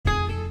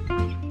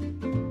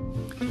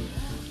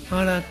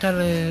Hola,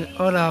 tarde.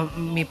 Hola,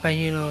 mi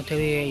pañero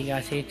TV y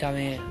así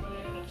también.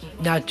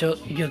 Nacho,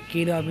 yo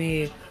quiero a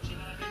mí.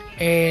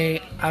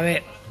 A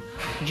ver,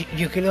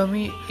 yo quiero a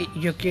mí.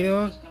 Yo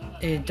quiero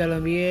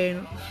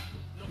también.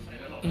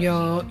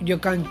 Yo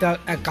canto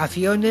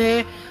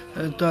canciones,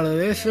 todo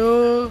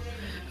eso.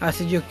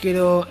 Así yo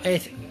quiero.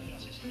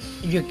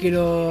 Yo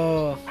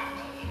quiero.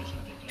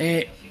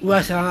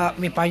 WhatsApp a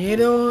mi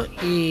pañero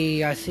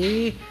y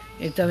así.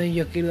 También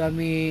yo quiero a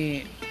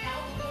mí.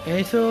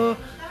 Eso.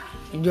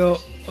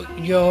 Yo,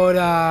 yo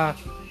ahora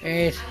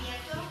es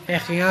el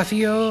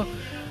gimnasio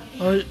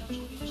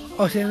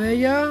o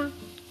semilla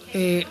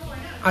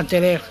a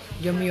tener.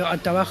 Yo mío al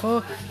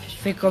trabajo,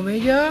 5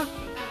 millas,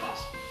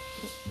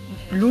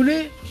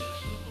 lunes,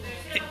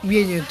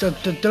 viene todos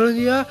los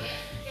días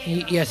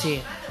y así.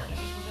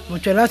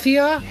 Muchas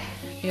gracias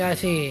y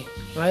así.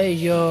 ¿Vale?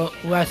 Yo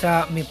voy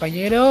a mi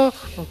compañero,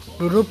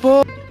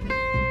 grupo.